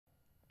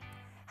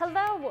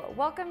Hello,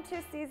 welcome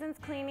to Seasons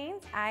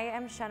Cleanings. I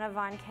am Shenna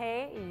Von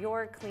K,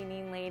 your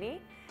cleaning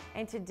lady.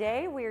 And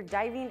today we are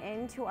diving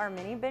into our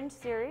mini binge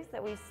series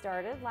that we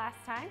started last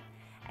time.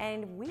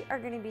 And we are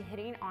going to be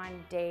hitting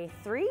on day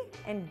 3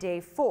 and day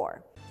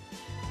 4.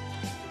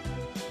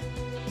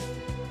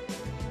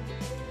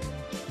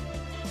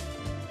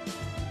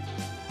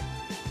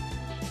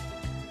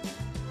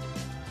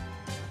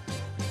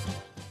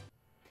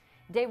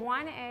 Day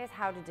 1 is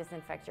how to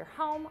disinfect your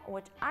home,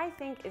 which I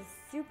think is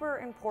super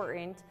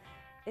important,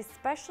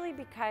 especially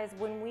because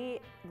when we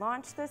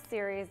launched this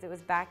series, it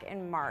was back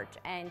in March,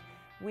 and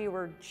we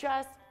were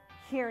just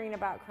hearing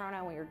about Corona,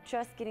 and we were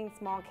just getting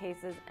small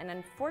cases, and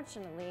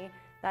unfortunately,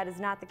 that is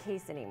not the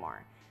case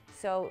anymore.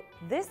 So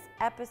this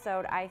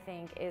episode, I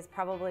think, is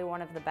probably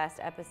one of the best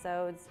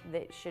episodes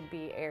that should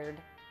be aired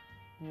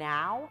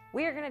now.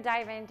 We are going to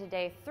dive into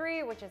day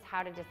 3, which is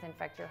how to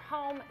disinfect your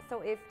home.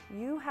 So if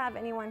you have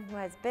anyone who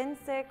has been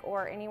sick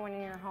or anyone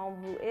in your home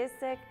who is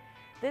sick,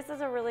 this is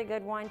a really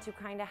good one to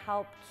kind of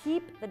help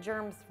keep the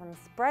germs from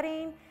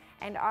spreading.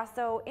 And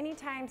also,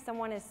 anytime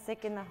someone is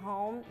sick in the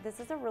home,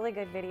 this is a really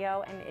good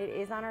video, and it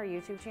is on our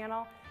YouTube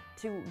channel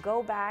to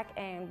go back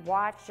and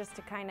watch, just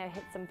to kind of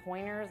hit some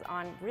pointers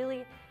on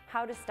really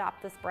how to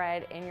stop the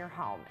spread in your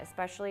home,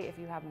 especially if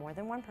you have more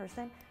than one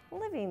person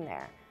living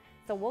there.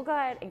 So we'll go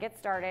ahead and get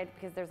started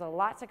because there's a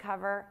lot to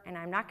cover, and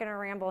I'm not going to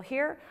ramble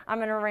here. I'm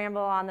going to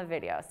ramble on the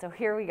video. So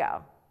here we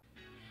go.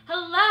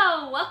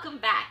 Hello, welcome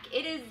back.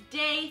 It is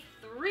day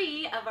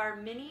 3 of our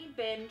mini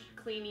binge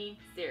cleaning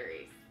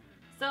series.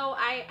 So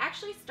I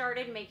actually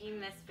started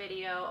making this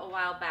video a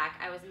while back.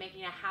 I was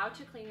making a how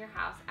to clean your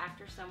house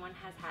after someone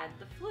has had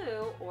the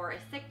flu or a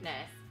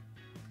sickness.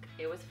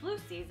 It was flu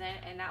season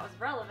and that was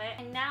relevant.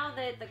 And now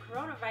that the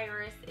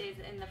coronavirus is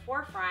in the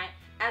forefront,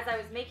 as I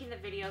was making the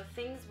video,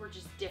 things were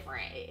just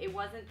different. It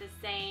wasn't the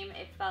same.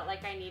 It felt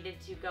like I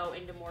needed to go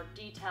into more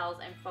details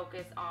and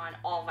focus on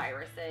all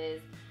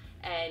viruses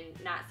and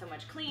not so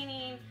much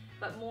cleaning,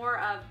 but more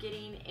of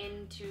getting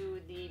into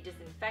the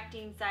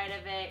disinfecting side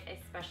of it,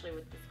 especially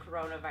with this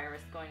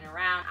coronavirus going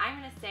around. I'm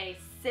gonna say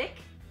sick,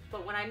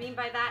 but what I mean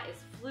by that is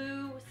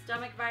flu,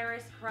 stomach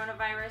virus,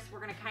 coronavirus.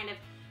 We're gonna kind of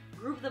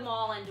group them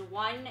all into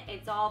one.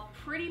 It's all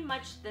pretty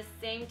much the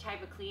same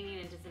type of cleaning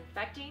and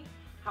disinfecting.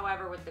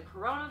 However, with the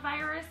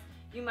coronavirus,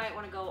 you might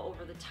want to go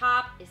over the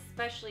top,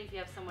 especially if you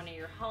have someone in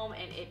your home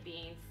and it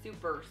being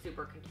super,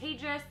 super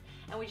contagious,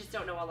 and we just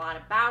don't know a lot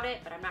about it,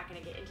 but I'm not going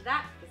to get into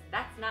that because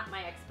that's not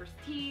my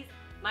expertise.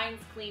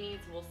 Mine's cleaning,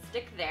 so we'll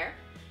stick there.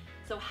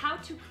 So how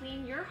to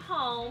clean your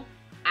home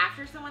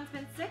after someone's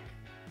been sick,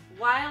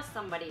 while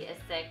somebody is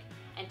sick,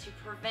 and to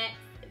prevent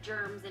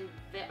germs and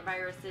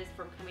viruses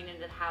from coming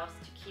into the house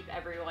to keep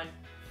everyone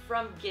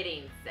from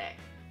getting sick.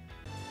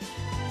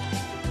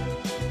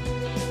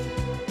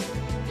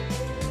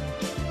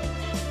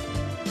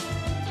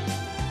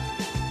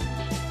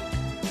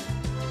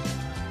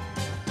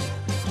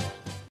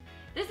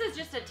 This is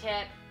just a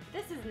tip.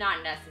 This is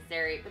not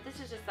necessary, but this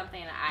is just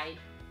something that I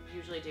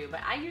usually do. But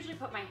I usually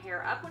put my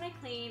hair up when I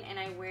clean, and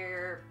I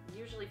wear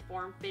usually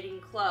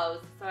form-fitting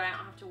clothes so I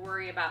don't have to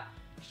worry about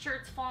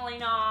shirts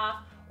falling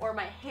off or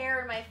my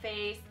hair in my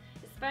face,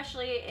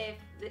 especially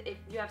if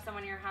you have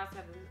someone in your house who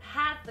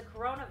has the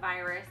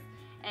coronavirus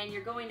and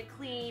you're going to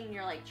clean and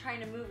you're like trying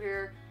to move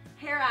your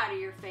hair out of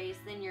your face,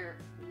 then you're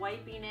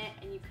wiping it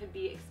and you could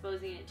be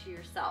exposing it to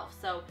yourself.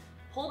 So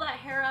pull that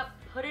hair up,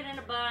 put it in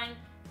a bun,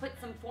 put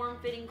some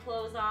form-fitting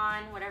clothes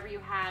on, whatever you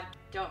have.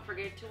 Don't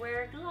forget to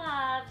wear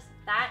gloves.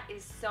 That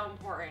is so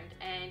important,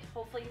 and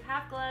hopefully you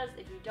have gloves.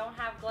 If you don't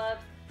have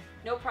gloves,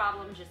 no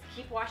problem, just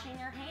keep washing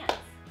your hands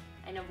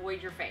and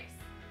avoid your face.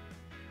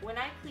 When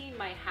I clean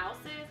my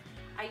houses,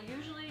 I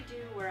usually do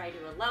where I do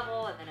a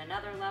level and then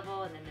another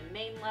level, and then the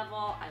main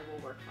level I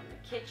will work from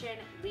the kitchen,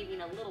 leaving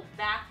a little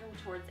bathroom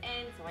towards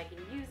end so I can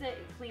use it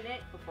and clean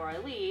it before I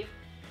leave.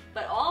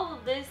 But all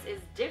of this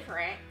is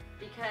different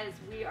because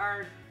we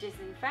are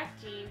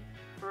disinfecting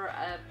for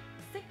a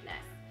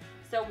sickness.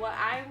 So what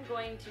I'm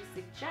going to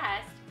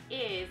suggest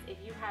is, if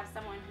you have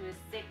someone who is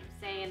sick,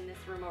 say in this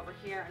room over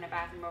here and a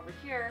bathroom over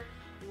here,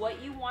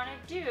 what you want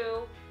to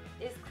do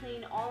is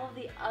clean all of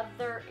the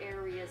other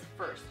areas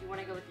first. You want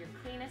to go with your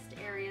cleanest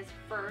areas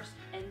first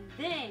and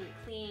then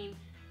clean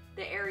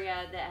the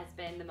area that has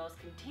been the most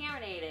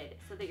contaminated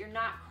so that you're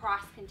not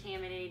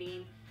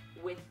cross-contaminating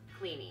with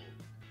cleaning.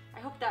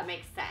 I hope that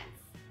makes sense.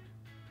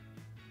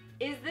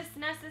 Is this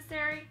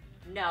necessary?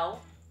 No.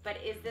 But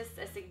is this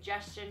a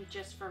suggestion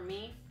just for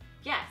me?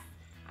 Yes.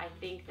 I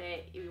think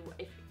that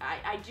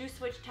I do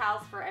switch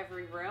towels for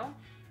every room,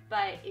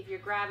 but if you're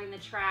grabbing the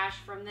trash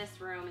from this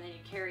room and then you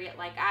carry it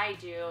like I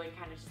do and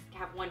kind of just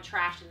have one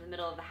trash in the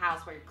middle of the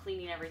house while you're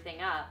cleaning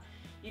everything up,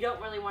 you don't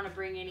really want to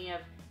bring any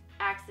of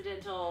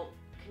accidental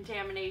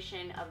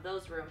contamination of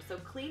those rooms. So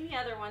clean the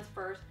other ones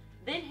first,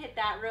 then hit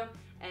that room,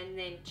 and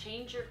then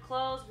change your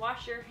clothes,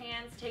 wash your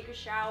hands, take a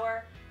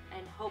shower,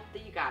 and hope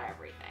that you got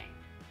everything.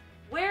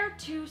 Where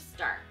to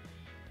start?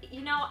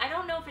 You know, I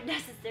don't know if it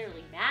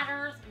necessarily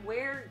matters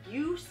where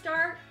you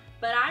start,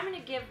 but I'm going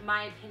to give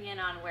my opinion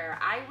on where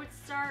I would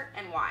start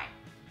and why.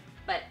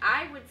 But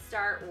I would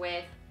start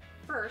with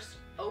first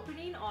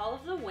opening all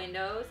of the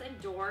windows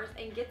and doors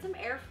and get some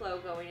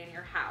airflow going in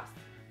your house.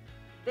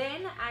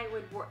 Then I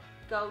would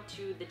go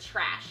to the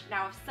trash.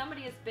 Now if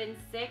somebody has been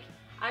sick,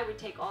 I would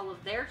take all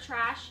of their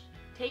trash,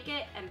 take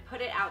it and put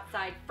it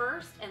outside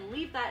first and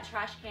leave that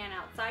trash can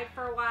outside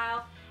for a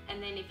while.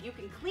 And then if you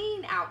can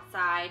clean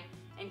outside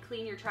and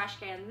clean your trash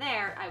can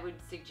there, I would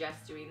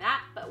suggest doing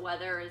that, but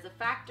weather is a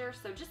factor,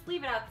 so just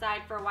leave it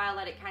outside for a while,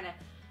 let it kind of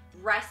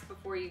rest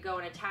before you go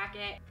and attack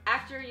it.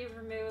 After you've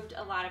removed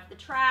a lot of the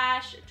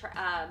trash,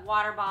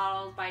 water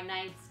bottles by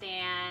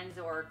nightstands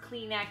or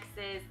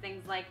Kleenexes,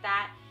 things like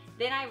that,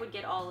 then I would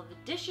get all of the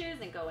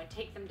dishes and go and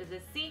take them to the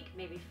sink,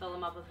 maybe fill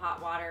them up with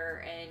hot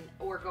water,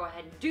 or go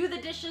ahead and do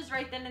the dishes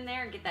right then and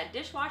there and get that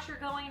dishwasher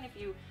going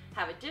if you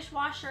have a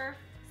dishwasher.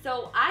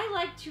 So I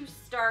like to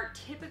start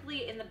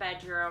typically in the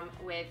bedroom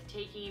with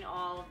taking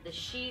all of the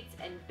sheets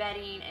and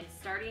bedding and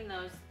starting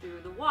those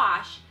through the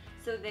wash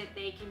so that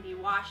they can be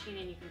washing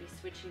and you can be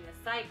switching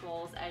the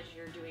cycles as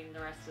you're doing the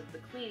rest of the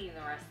cleaning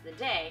the rest of the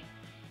day.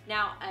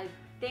 Now, a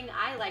thing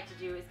I like to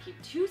do is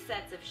keep 2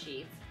 sets of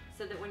sheets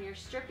so that when you're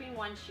stripping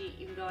one sheet,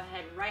 you can go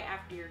ahead right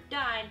after you're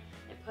done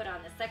and put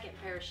on the second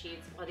pair of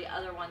sheets while the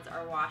other ones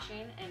are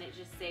washing, and it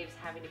just saves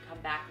having to come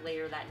back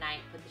later that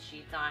night, put the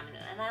sheets on,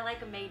 and I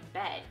like a made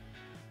bed.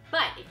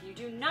 But if you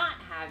do not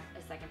have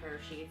a second pair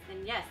of sheets,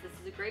 then yes, this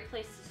is a great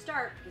place to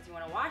start because you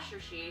want to wash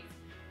your sheets,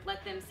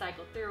 let them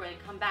cycle through and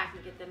come back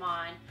and get them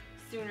on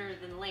sooner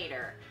than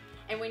later.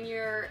 And when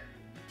you're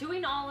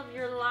doing all of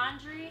your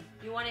laundry,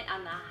 you want it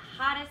on the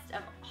hottest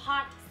of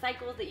hot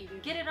cycles that you can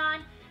get it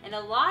on. And a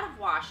lot of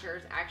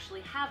washers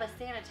actually have a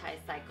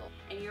sanitized cycle.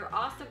 And you're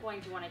also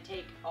going to want to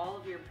take all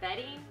of your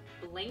bedding,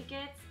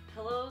 blankets,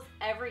 pillows,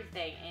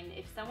 everything. And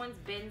if someone's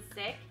been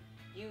sick,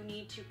 you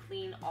need to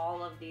clean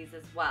all of these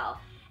as well.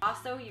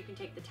 Also, you can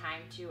take the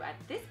time to, at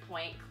this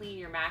point, clean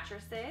your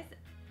mattresses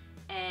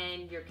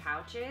and your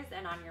couches.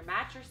 And on your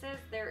mattresses,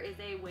 there is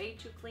a way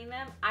to clean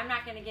them. I'm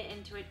not going to get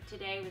into it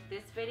today with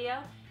this video.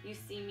 You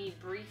see me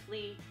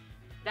briefly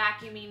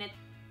vacuuming it,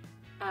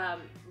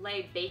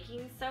 lay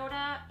baking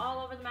soda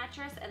all over the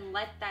mattress and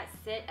let that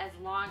sit as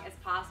long as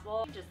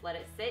possible. Just let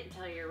it sit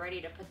until you're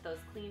ready to put those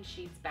clean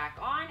sheets back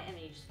on, and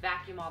then you just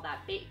vacuum all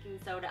that baking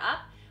soda up.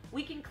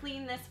 We can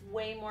clean this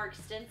way more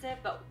extensive,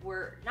 but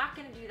we're not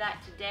going to do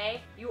that today.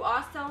 You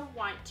also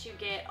want to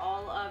get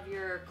all of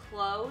your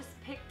clothes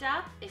picked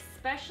up,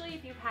 especially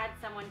if you've had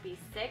someone be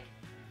sick.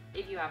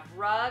 If you have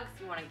rugs,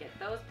 you want to get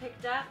those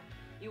picked up.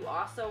 You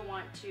also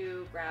want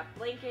to grab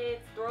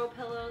blankets, throw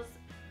pillows,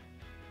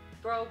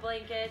 throw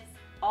blankets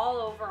all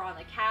over on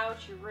the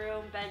couch, your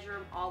room,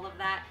 bedroom, all of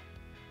that.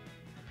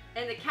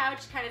 And the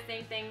couch, kind of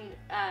same thing.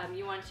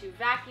 You want to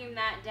vacuum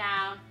that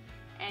down,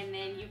 and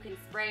then you can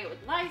spray it with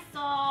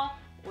Lysol,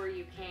 or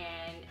you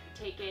can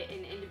take it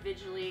and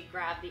individually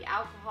grab the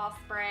alcohol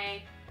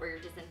spray or your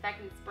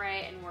disinfectant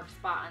spray and work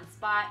spot on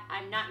spot.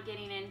 I'm not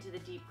getting into the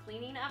deep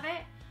cleaning of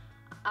it,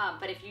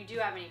 but if you do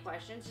have any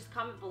questions, just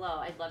comment below.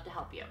 I'd love to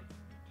help you.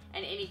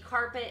 And any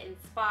carpet and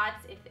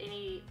spots, if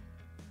any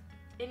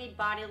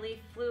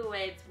bodily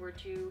fluids were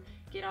to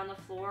get on the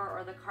floor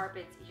or the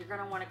carpets, you're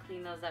gonna wanna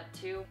clean those up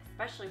too,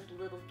 especially with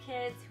little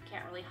kids who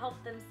can't really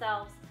help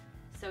themselves.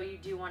 So you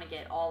do want to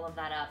get all of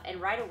that up, and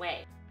right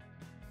away.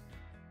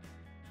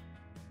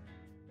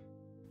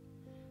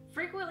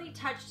 Frequently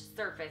touched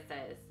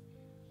surfaces.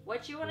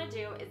 What you want to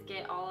do is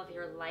get all of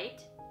your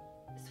light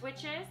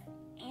switches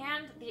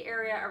and the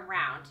area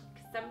around.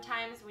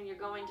 Sometimes when you're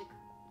going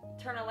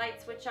to turn a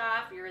light switch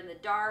off, you're in the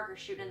dark or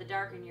shooting in the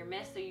dark and you're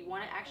missed, so you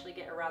want to actually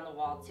get around the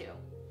wall too.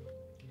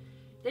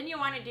 Then you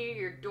want to do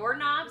your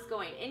doorknobs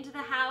going into the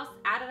house,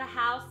 out of the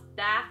house,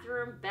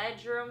 bathroom,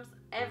 bedrooms,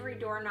 every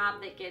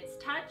doorknob that gets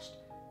touched.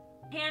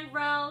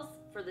 Handrails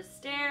for the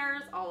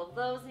stairs, all of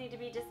those need to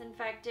be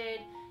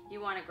disinfected.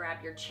 You want to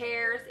grab your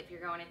chairs. If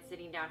you're going and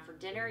sitting down for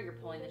dinner, you're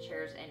pulling the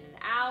chairs in and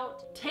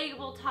out.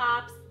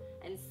 Tabletops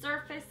and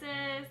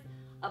surfaces,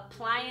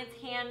 appliance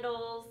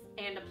handles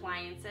and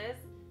appliances,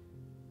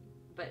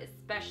 but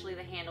especially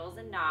the handles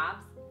and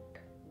knobs.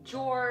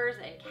 Drawers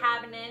and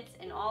cabinets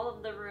in all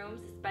of the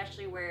rooms,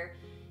 especially where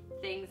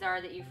things are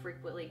that you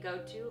frequently go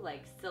to,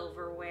 like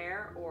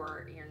silverware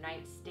or your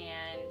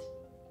nightstand,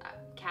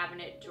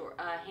 cabinet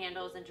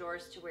handles and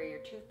drawers to where your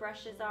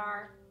toothbrushes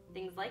are,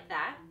 things like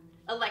that.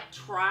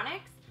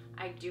 Electronics,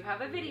 I do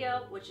have a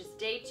video, which is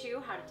day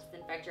 2, how to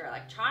disinfect your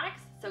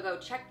electronics, so go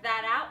check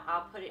that out.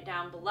 I'll put it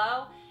down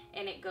below,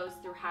 and it goes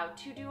through how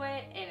to do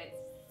it, and it's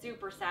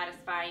super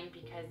satisfying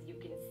because you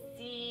can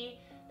see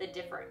the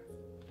difference.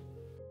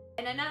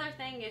 And another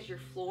thing is your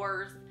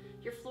floors.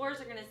 Your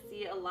floors are gonna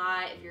see a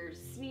lot if you're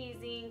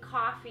sneezing,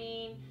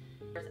 coughing,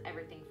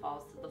 everything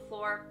falls to the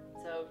floor,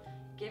 so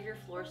give your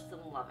floors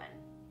some loving.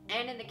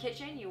 And in the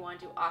kitchen, you want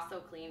to also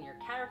clean your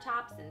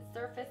countertops and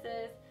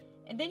surfaces.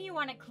 And then you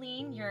want to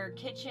clean your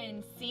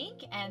kitchen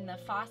sink and the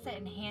faucet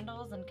and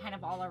handles and kind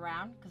of all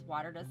around because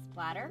water does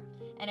splatter.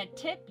 And a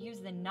tip, use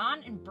the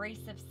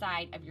non-abrasive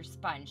side of your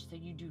sponge so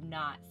you do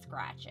not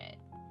scratch it.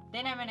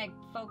 Then I'm gonna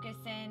focus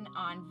in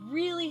on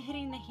really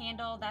hitting the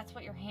handle. That's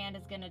what your hand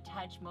is gonna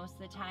touch most of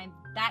the time.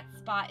 That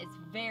spot is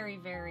very,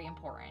 very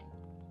important.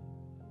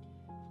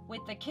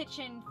 With the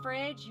kitchen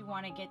fridge, you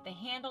wanna get the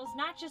handles,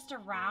 not just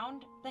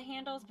around the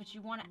handles, but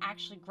you wanna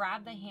actually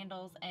grab the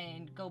handles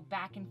and go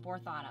back and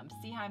forth on them.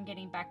 See how I'm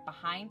getting back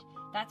behind?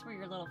 That's where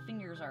your little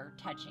fingers are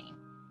touching.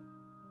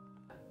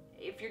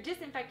 If you're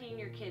disinfecting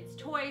your kids'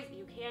 toys,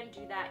 you can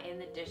do that in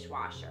the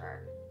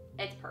dishwasher.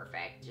 It's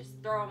perfect. Just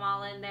throw them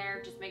all in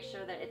there. Just make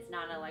sure that it's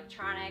not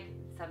electronic,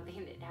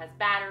 something that has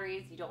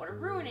batteries. You don't want to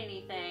ruin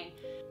anything.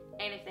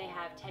 And if they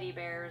have teddy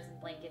bears and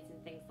blankets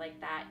and things like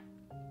that,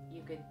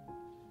 you could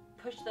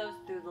push those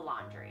through the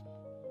laundry.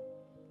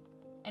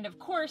 And of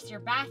course, your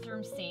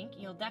bathroom sink,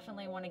 you'll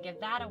definitely want to give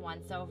that a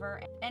once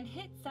over and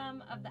hit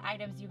some of the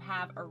items you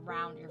have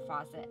around your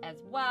faucet as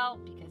well,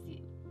 because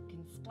you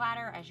can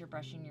splatter as you're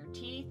brushing your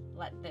teeth.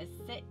 Let this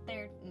sit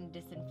there and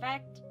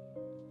disinfect.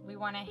 We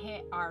want to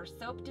hit our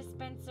soap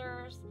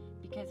dispensers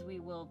because we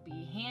will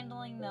be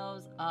handling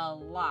those a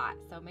lot.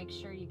 So make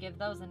sure you give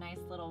those a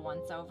nice little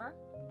once over.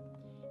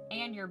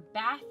 And your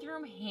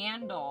bathroom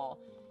handle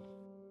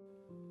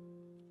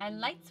and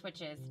light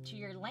switches to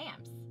your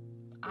lamps.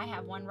 I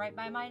have one right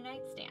by my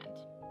nightstand.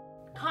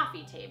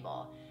 Coffee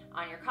table.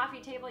 On your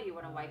coffee table, you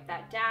want to wipe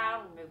that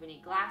down, remove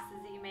any glasses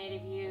that you may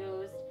have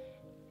used.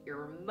 Your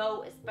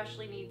remote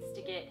especially needs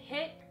to get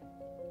hit.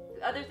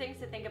 Other things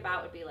to think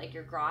about would be like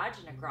your garage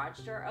and a garage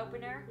door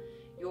opener,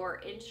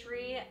 your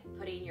entry,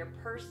 putting your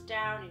purse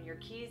down and your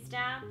keys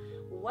down,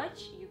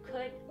 which you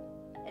could,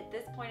 at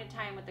this point in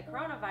time with the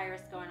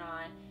coronavirus going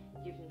on,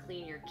 you can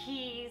clean your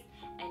keys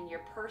and your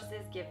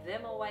purses, give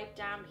them a wipe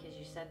down because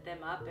you set them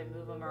up and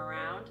move them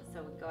around.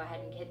 So go ahead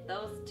and hit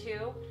those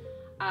too.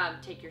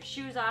 Take your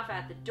shoes off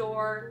at the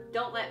door.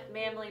 Don't let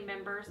family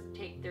members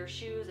take their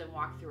shoes and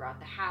walk throughout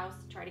the house.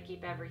 Try to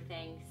keep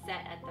everything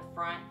set at the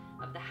front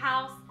of the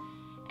house.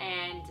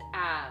 And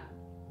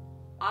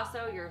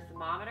also your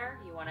thermometer,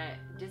 you want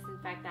to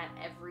disinfect that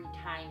every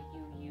time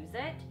you use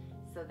it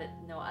so that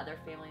no other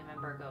family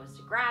member goes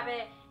to grab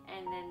it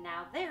and then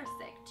now they're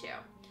sick too.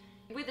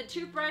 With a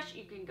toothbrush,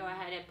 you can go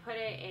ahead and put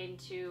it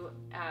into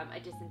a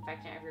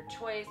disinfectant of your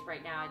choice.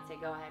 Right now, I'd say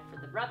go ahead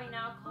for the rubbing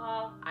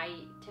alcohol.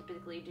 I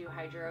typically do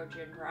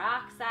hydrogen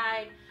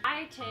peroxide.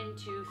 I tend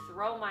to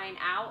throw mine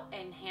out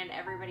and hand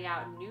everybody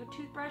out new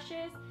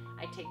toothbrushes.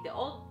 I take the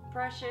old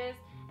brushes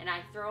and I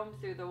throw them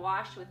through the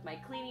wash with my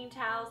cleaning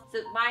towels. So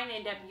mine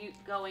end up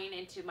going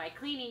into my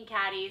cleaning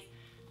caddies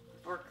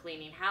for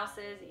cleaning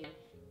houses.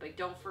 But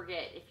don't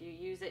forget, if you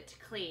use it to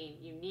clean,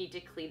 you need to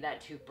clean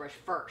that toothbrush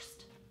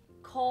first.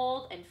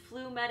 Cold and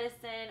flu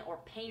medicine or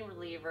pain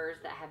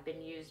relievers that have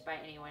been used by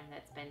anyone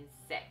that's been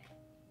sick.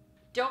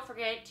 Don't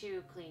forget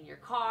to clean your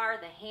car,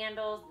 the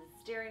handles, the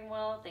steering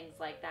wheel, things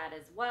like that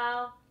as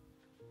well.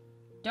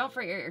 Don't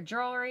forget your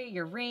jewelry,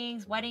 your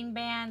rings, wedding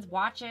bands,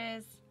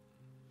 watches.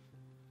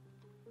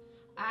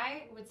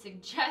 I would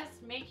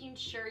suggest making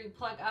sure you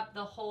plug up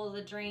the hole of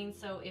the drain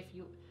so if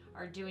you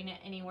are doing it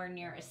anywhere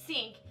near a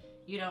sink,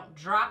 you don't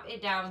drop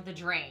it down the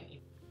drain.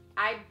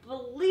 I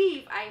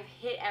believe I've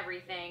hit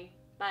everything,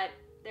 but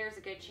there's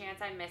a good chance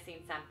I'm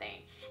missing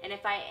something. And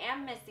if I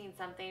am missing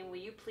something, will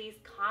you please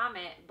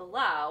comment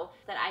below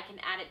that I can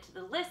add it to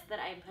the list that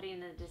I'm putting in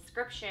the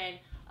description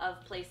of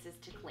places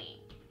to clean.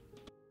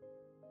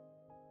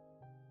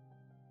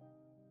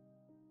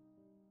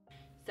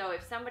 So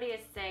if somebody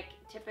is sick,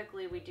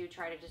 typically we do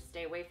try to just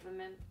stay away from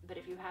them. But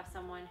if you have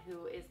someone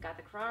who is got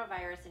the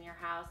coronavirus in your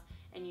house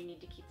and you need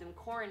to keep them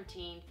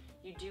quarantined,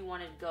 you do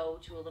want to go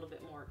to a little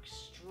bit more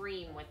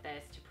extreme with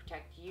this to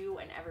protect you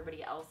and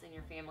everybody else in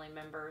your family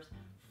members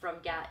from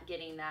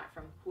getting that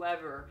from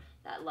whoever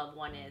that loved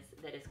one is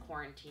that is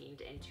quarantined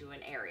into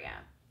an area.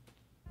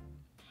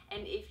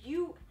 And if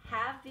you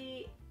have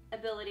the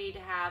ability to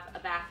have a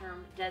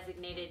bathroom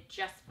designated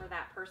just for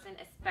that person,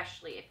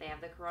 especially if they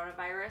have the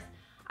coronavirus,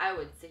 I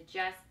would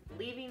suggest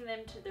leaving them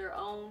to their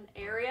own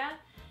area.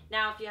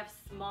 Now, if you have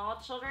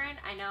small children,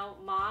 I know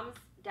moms,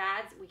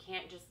 dads, we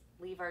can't just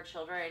leave our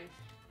children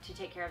to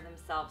take care of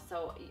themselves.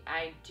 So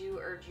I do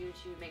urge you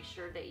to make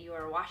sure that you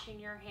are washing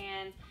your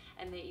hands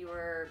and that you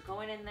are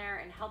going in there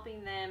and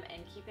helping them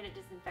and keeping it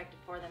disinfected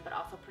for them, but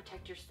also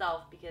protect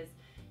yourself because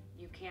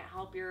you can't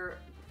help your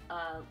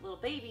little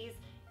babies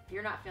if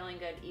you're not feeling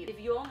good either. If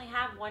you only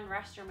have one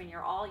restroom and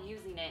you're all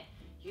using it,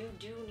 you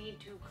do need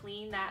to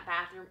clean that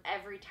bathroom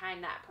every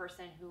time that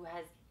person who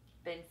has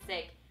been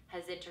sick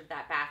has entered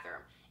that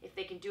bathroom. If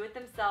they can do it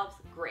themselves,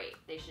 great.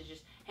 They should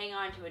just hang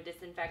on to a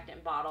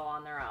disinfectant bottle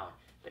on their own.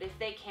 But if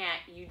they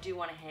can't, you do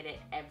want to hit it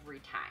every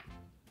time.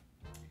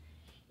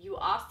 You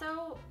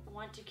also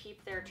want to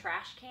keep their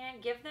trash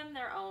can. Give them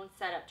their own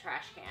setup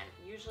trash can.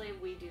 Usually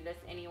we do this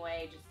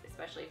anyway, just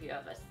especially if you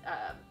have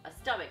a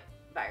stomach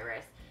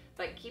virus.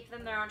 But keep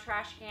them their own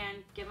trash can.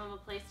 Give them a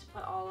place to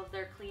put all of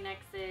their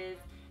Kleenexes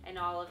and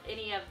all of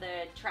any of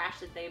the trash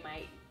that they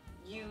might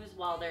use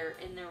while they're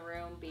in their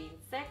room being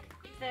sick.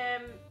 Keep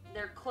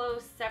their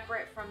clothes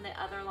separate from the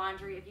other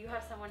laundry. If you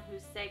have someone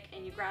who's sick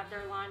and you grab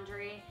their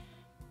laundry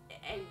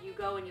and you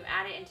go and you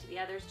add it into the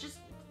others, just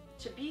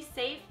to be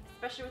safe,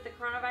 especially with the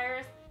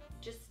coronavirus,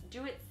 just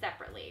do it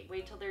separately.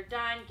 Wait till they're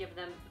done, give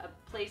them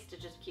a place to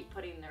just keep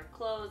putting their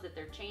clothes that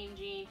they're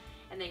changing,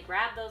 and then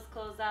grab those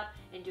clothes up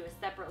and do a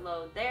separate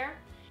load there.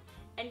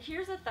 And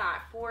here's a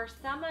thought for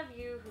some of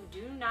you who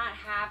do not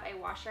have a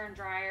washer and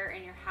dryer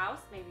in your house.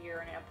 Maybe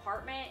you're in an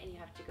apartment and you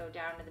have to go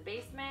down to the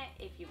basement.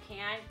 If you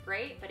can,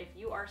 great, but if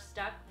you are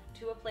stuck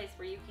to a place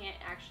where you can't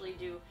actually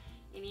do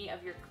any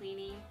of your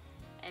cleaning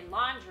and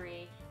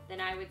laundry, then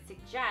I would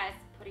suggest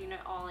putting it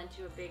all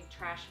into a big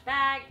trash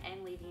bag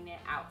and leaving it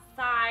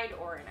outside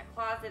or in a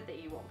closet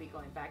that you won't be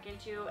going back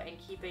into, and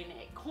keeping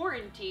it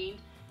quarantined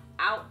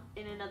out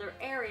in another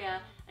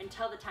area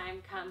until the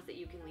time comes that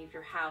you can leave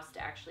your house to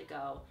actually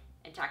go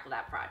and tackle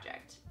that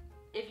project.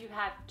 If you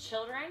have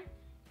children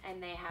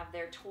and they have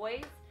their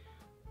toys,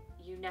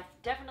 you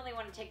definitely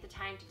want to take the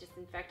time to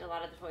disinfect a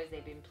lot of the toys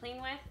they've been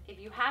playing with. If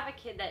you have a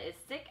kid that is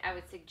sick, I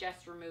would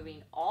suggest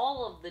removing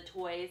all of the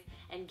toys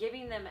and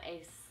giving them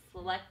a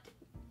select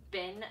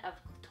bin of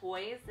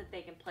toys that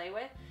they can play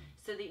with,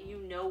 so that you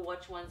know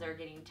which ones are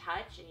getting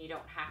touched and you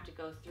don't have to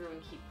go through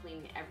and keep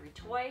cleaning every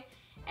toy.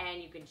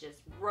 And you can just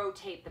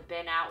rotate the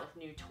bin out with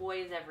new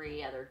toys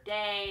every other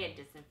day and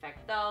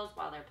disinfect those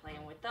while they're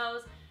playing with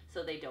those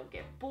so they don't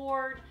get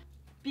bored.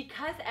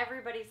 Because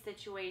everybody's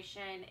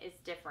situation is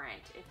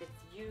different. If it's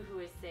you who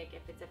is sick,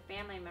 if it's a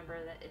family member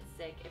that is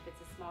sick, if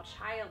it's a small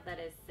child that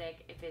is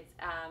sick, if it's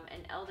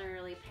an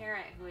elderly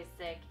parent who is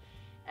sick,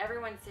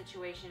 everyone's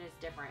situation is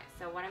different.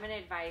 So what I'm going to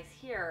advise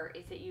here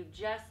is that you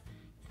just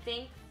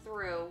think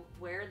through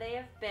where they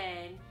have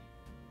been.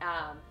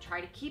 Try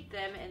to keep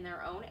them in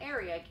their own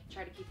area.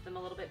 Try to keep them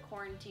a little bit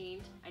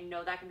quarantined. I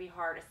know that can be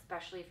hard,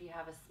 especially if you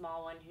have a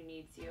small one who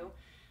needs you.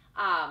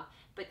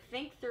 But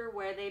think through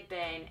where they've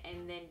been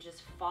and then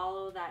just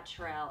follow that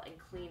trail and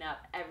clean up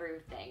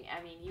everything.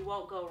 I mean, you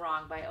won't go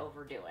wrong by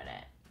overdoing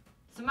it.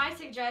 So my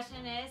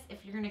suggestion is,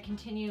 if you're going to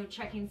continue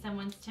checking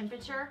someone's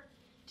temperature,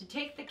 to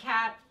take the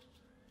cap,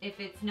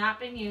 if it's not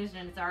been used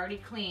and it's already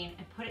clean,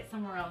 and put it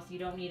somewhere else. You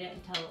don't need it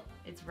until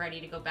it's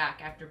ready to go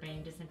back after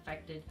being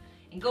disinfected,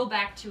 and go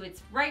back to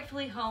its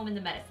rightfully home in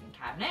the medicine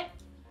cabinet.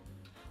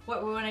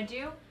 What we want to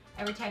do,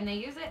 every time they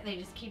use it, they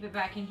just keep it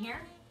back in here.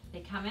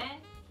 They come in,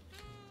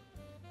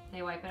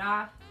 they wipe it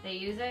off, they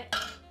use it,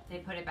 they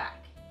put it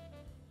back.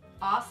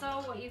 Also,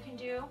 what you can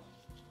do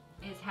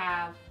is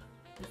have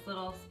this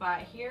little spot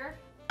here.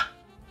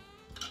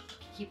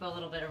 Keep a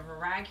little bit of a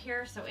rag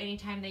here, so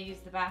anytime they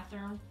use the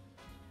bathroom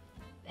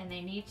and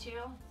they need to,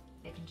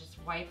 they can just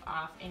wipe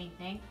off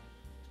anything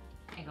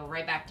and go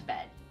right back to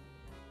bed.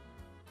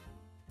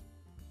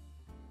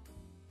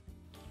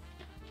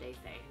 They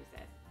say, who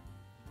says?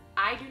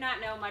 I do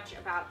not know much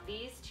about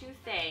these two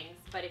things,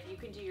 but if you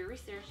can do your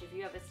research, if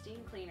you have a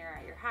steam cleaner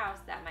at your house,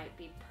 that might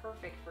be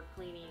perfect for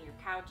cleaning your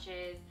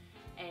couches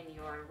and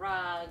your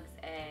rugs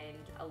and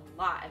a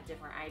lot of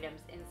different items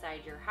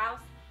inside your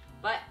house.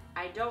 But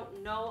I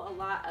don't know a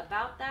lot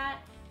about that,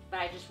 but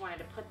I just wanted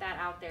to put that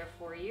out there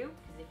for you,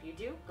 because if you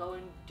do, go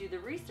and do the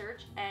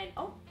research and,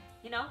 oh,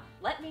 you know,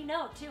 let me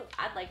know too.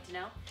 I'd like to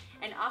know.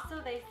 And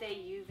also they say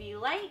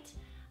UV light.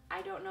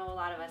 I don't know a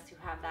lot of us who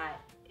have that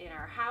in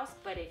our house,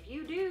 but if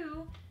you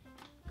do,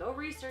 go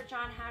research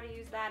on how to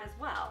use that as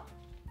well.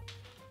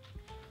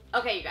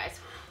 Okay, you guys,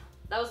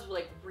 that was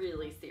like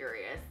really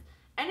serious.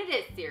 And it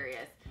is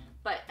serious,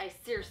 but I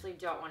seriously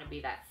don't want to be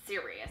that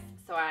serious.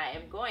 So I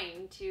am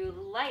going to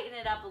lighten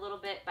it up a little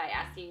bit by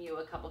asking you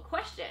a couple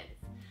questions.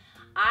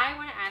 I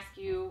want to ask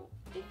you,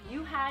 if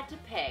you had to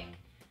pick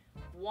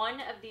one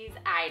of these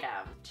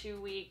items,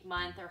 2 week,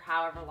 month, or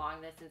however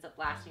long this ends up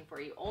lasting for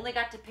you, only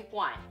got to pick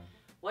one.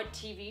 What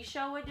TV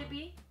show would it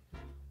be?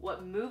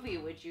 What movie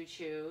would you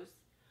choose?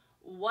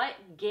 What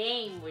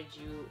game would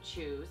you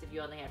choose if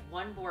you only had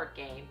one board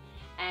game?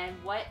 And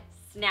what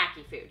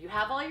snacky food? You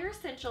have all your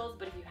essentials,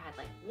 but if you had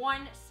like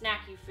one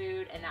snacky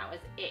food and that was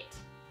it,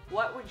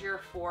 what would your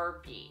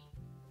 4 be?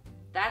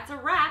 That's a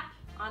wrap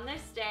on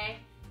this day.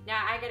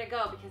 Now I gotta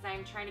go because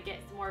I'm trying to get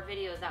some more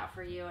videos out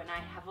for you and I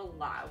have a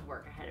lot of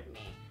work ahead of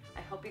me.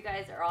 I hope you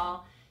guys are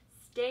all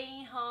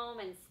staying home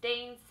and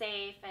staying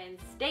safe and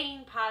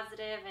staying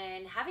positive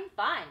and having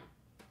fun.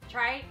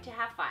 Try to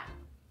have fun.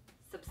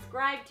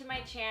 Subscribe to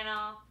my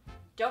channel.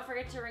 Don't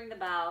forget to ring the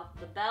bell.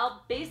 The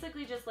bell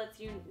basically just lets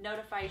you,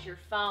 notifies your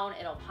phone.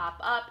 It'll pop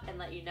up and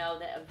let you know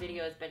that a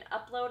video has been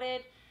uploaded.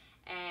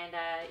 And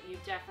you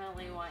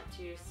definitely want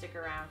to stick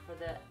around for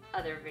the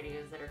other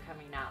videos that are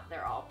coming out.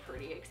 They're all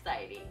pretty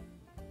exciting.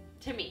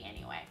 To me,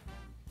 anyway.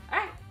 All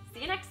right,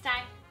 see you next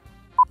time.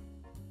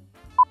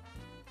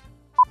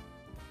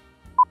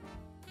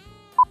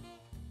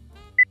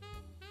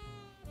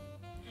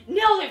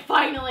 Nailed it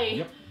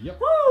finally! Yep.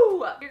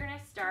 Woo! You're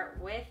gonna start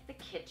with the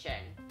kitchen.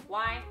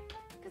 Why?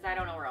 Because I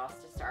don't know where else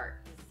to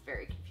start. This is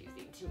very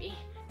confusing to me.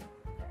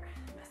 There,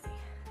 messy.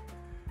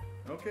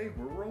 Okay,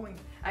 we're rolling.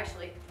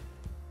 Actually,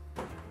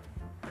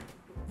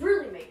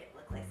 really made it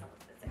look like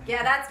someone's been sick.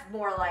 Yeah, that's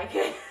more like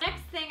it.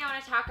 Next thing I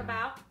want to talk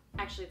about,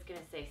 actually it's gonna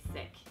say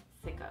sick,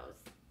 sickos.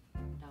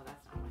 No,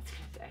 that's not what it's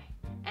gonna say.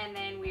 And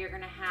then we are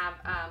gonna have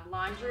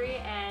laundry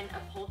and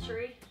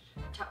upholstery.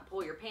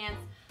 Pull your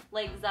pants.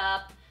 legs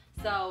up.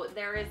 So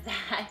there is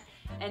that.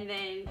 And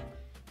then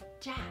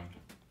Jack.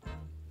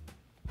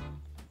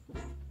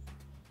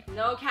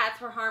 No cats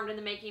were harmed in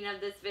the making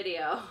of this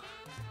video.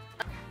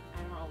 I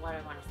don't know what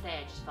I want to say.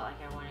 I just felt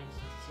like I wanted to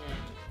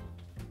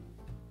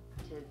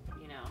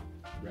you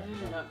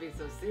know, not be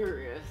so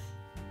serious.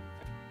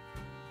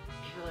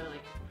 People are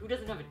like, who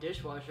doesn't have a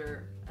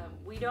dishwasher?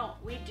 We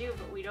do,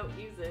 but we don't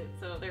use it.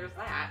 So there's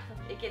that.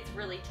 It gets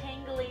really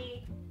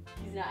tangly.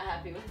 He's not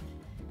happy with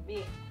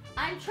me.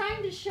 I'm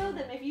trying to show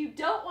them. If you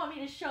don't want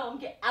me to show them,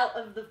 get out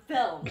of the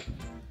film.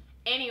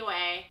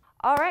 Anyway.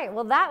 All right,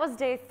 well that was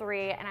day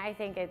 3, and I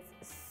think it's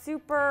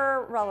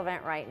super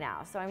relevant right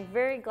now. So I'm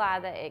very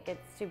glad that it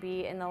gets to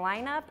be in the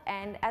lineup.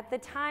 And at the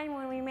time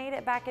when we made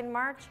it back in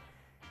March,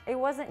 it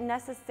wasn't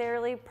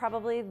necessarily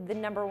probably the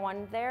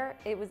 #1 there.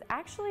 It was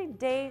actually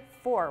day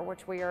 4,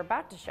 which we are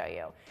about to show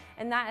you.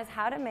 And that is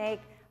how to make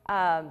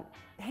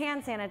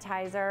hand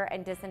sanitizer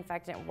and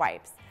disinfectant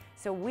wipes.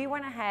 So we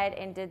went ahead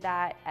and did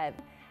that.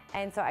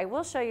 And so I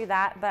will show you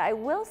that, but I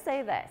will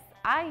say this.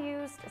 I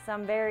used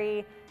some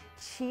very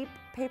cheap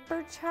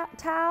paper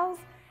towels.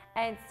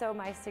 And so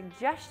my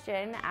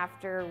suggestion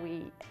after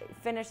we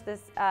finish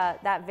this,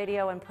 that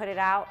video and put it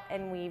out,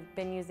 and we've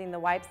been using the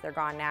wipes, they're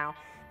gone now.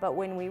 But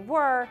when we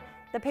were,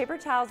 the paper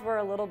towels were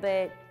a little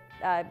bit,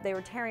 they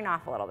were tearing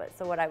off a little bit.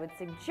 So what I would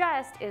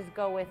suggest is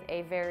go with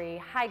a very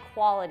high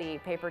quality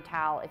paper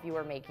towel if you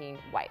were making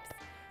wipes.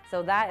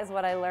 So that is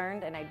what I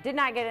learned, and I did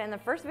not get it in the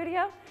first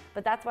video,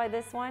 but that's why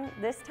this one,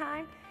 this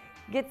time,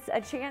 gets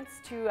a chance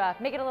to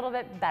make it a little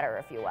bit better,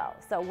 if you will.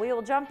 So we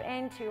will jump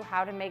into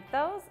how to make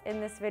those in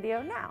this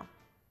video now.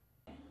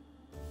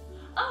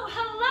 Oh,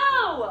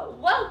 hello!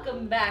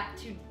 Welcome back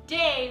to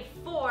day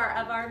 4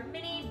 of our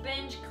mini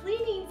binge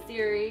cleaning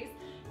series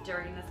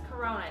during this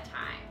Corona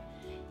time.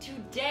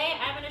 Today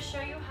I'm going to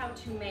show you how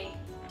to make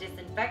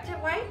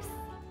disinfectant wipes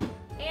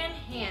and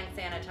hand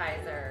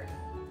sanitizer.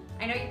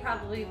 I know you've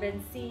probably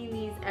been seeing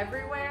these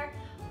everywhere,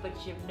 but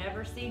you've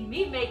never seen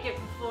me make it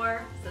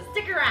before, so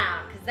stick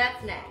around, because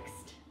that's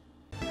next.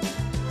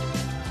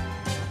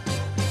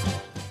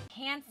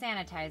 Hand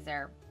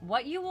sanitizer.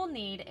 What you will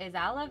need is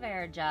aloe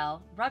vera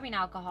gel, rubbing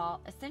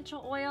alcohol,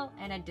 essential oil,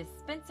 and a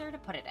dispenser to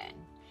put it in.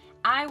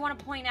 I want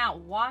to point out,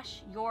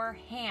 wash your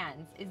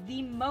hands is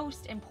the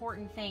most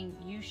important thing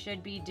you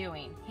should be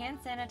doing. Hand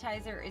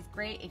sanitizer is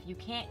great if you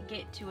can't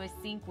get to a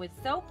sink with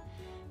soap,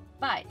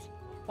 but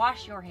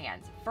wash your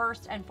hands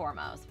first and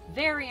foremost.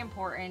 Very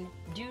important.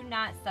 Do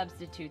not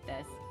substitute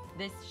this.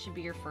 This should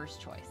be your first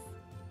choice.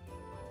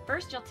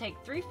 First, you'll take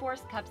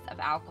 3/4 cups of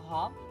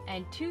alcohol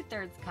and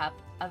 2/3 cup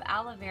of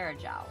aloe vera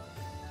gel.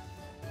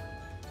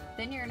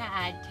 Then you're going to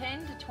add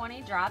 10 to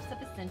 20 drops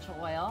of essential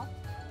oil.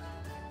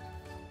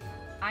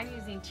 I'm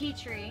using tea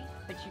tree,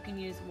 but you can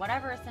use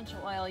whatever essential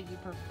oil you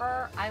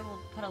prefer. I will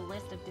put a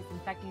list of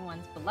disinfecting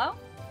ones below.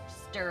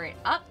 Stir it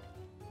up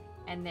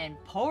and then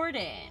pour it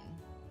in.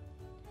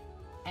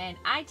 And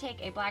I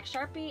take a black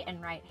Sharpie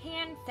and write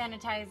hand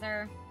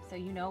sanitizer so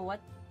you know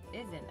what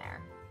is in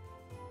there.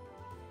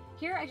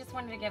 Here I just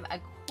wanted to give a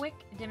quick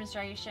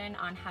demonstration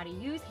on how to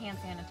use hand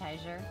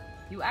sanitizer.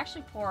 You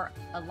actually pour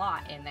a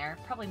lot in there,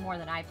 probably more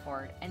than I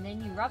poured, and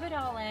then you rub it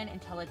all in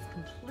until it's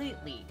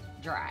completely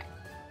dry.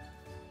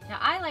 Now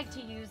I like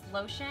to use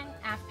lotion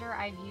after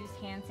I've used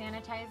hand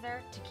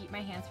sanitizer to keep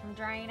my hands from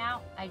drying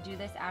out. I do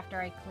this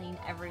after I clean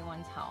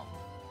everyone's home.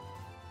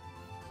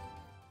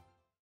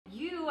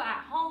 You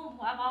at home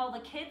who have all the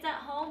kids at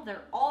home,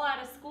 they're all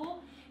out of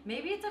school,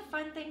 maybe it's a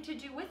fun thing to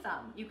do with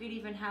them. You could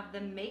even have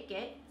them make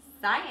it,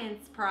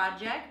 science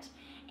project,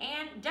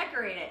 and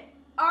decorate it,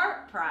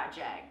 art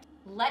project.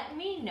 Let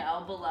me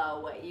know below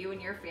what you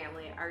and your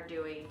family are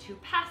doing to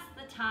pass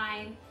the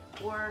time,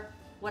 or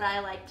what I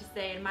like to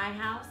say in my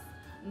house,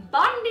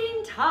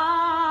 bonding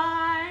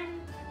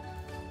time.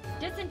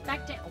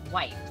 Disinfectant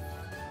wipes.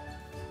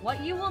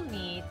 What you will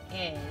need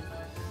is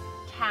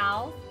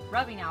towels,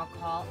 rubbing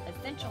alcohol,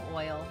 essential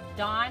oil,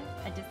 Dawn,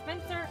 a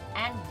dispenser,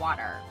 and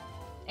water,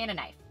 and a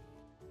knife.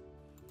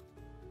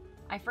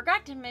 I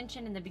forgot to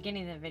mention in the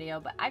beginning of the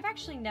video, but I've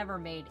actually never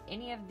made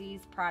any of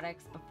these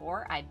products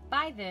before. I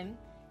buy them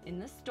in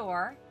the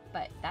store,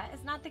 but that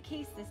is not the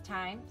case this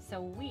time,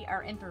 so we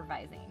are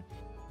improvising.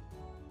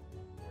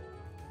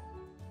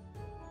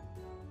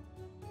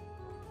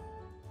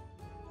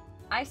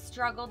 I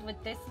struggled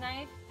with this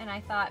knife, and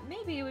I thought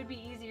maybe it would be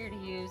easier to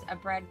use a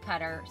bread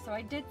cutter, so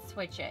I did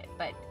switch it,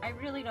 but I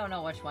really don't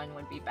know which one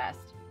would be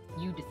best.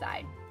 You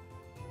decide.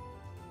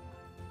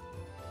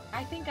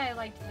 I think I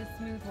liked the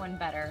smooth one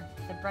better.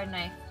 The bread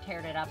knife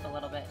teared it up a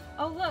little bit.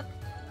 Oh look,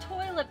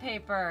 toilet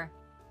paper.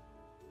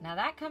 Now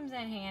that comes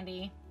in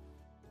handy.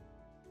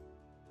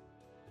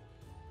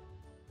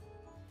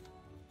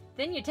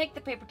 Then you take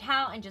the paper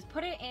towel and just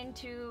put it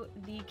into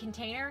the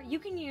container. You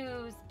can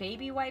use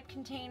baby wipe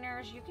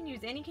containers. You can use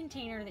any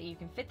container that you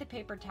can fit the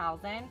paper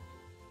towels in.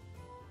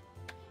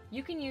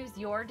 You can use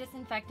your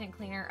disinfectant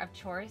cleaner of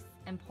choice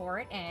and pour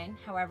it in.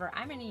 However,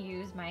 I'm going to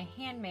use my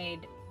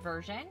handmade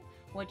version,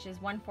 which is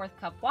 1/4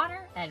 cup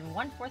water and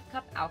 1/4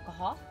 cup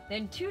alcohol.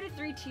 Then 2 to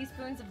 3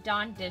 teaspoons of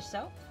Dawn dish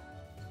soap.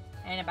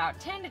 and about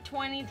 10 to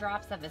 20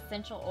 drops of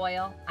essential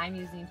oil. I'm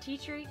using tea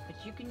tree, but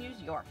you can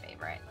use your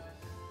favorite.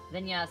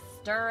 Then you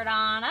stir it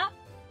on up.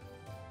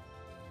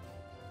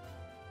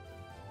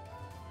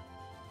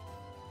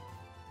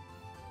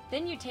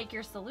 Then you take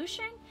your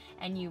solution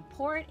and you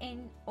pour it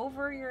in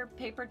over your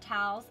paper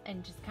towels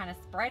and just kind of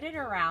spread it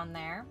around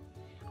there.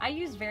 I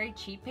use very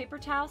cheap paper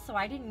towels, so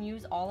I didn't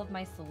use all of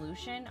my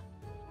solution.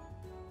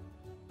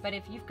 But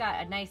if you've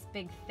got a nice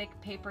big thick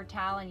paper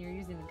towel and you're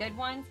using the good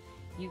ones,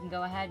 you can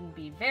go ahead and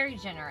be very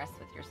generous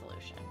with your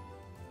solution.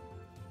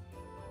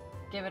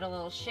 Give it a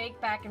little shake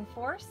back and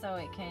forth so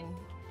it can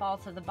fall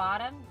to the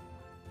bottom.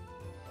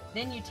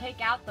 Then you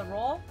take out the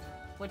roll,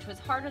 which was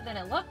harder than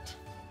it looked,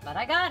 but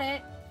I got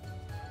it.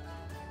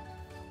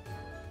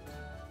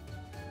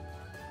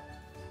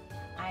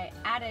 I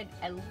added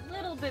a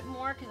little bit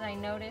more because I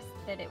noticed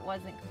that it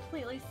wasn't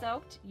completely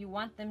soaked. You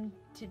want them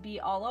to be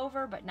all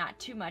over, but not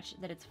too much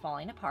that it's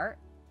falling apart.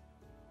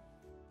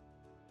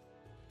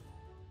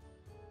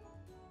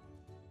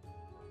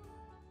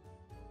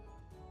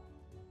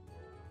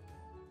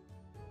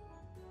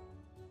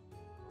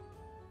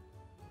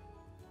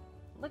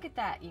 Look at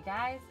that, you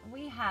guys.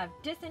 We have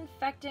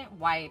disinfectant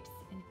wipes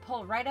and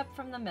pull right up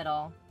from the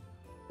middle.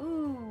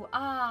 Ooh,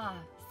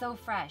 ah, so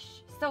fresh,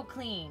 so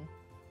clean.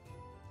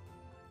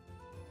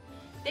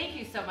 Thank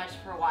you so much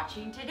for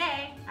watching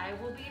today. I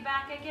will be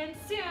back again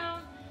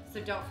soon.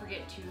 So don't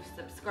forget to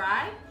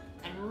subscribe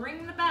and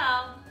ring the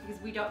bell because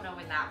we don't know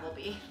when that will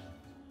be.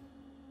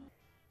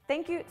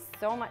 Thank you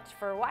so much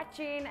for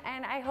watching,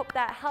 and I hope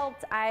that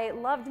helped. I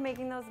loved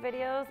making those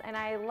videos, and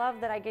I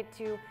love that I get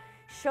to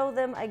show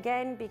them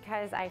again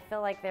because I feel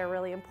like they're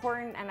really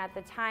important, and at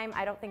the time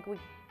I don't think we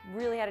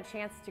really had a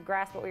chance to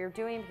grasp what we were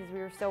doing because we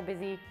were so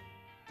busy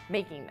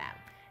making them.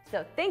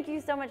 So thank you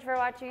so much for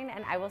watching,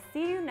 and I will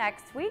see you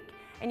next week.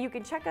 And you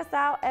can check us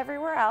out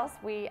everywhere else.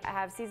 We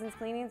have Seasons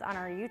Cleanings on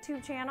our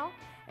YouTube channel,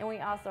 and we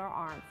also are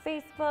on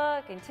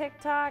Facebook and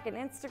TikTok and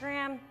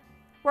Instagram.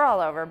 We're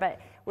all over, but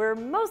we're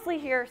mostly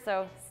here,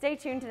 so stay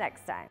tuned to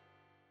next time.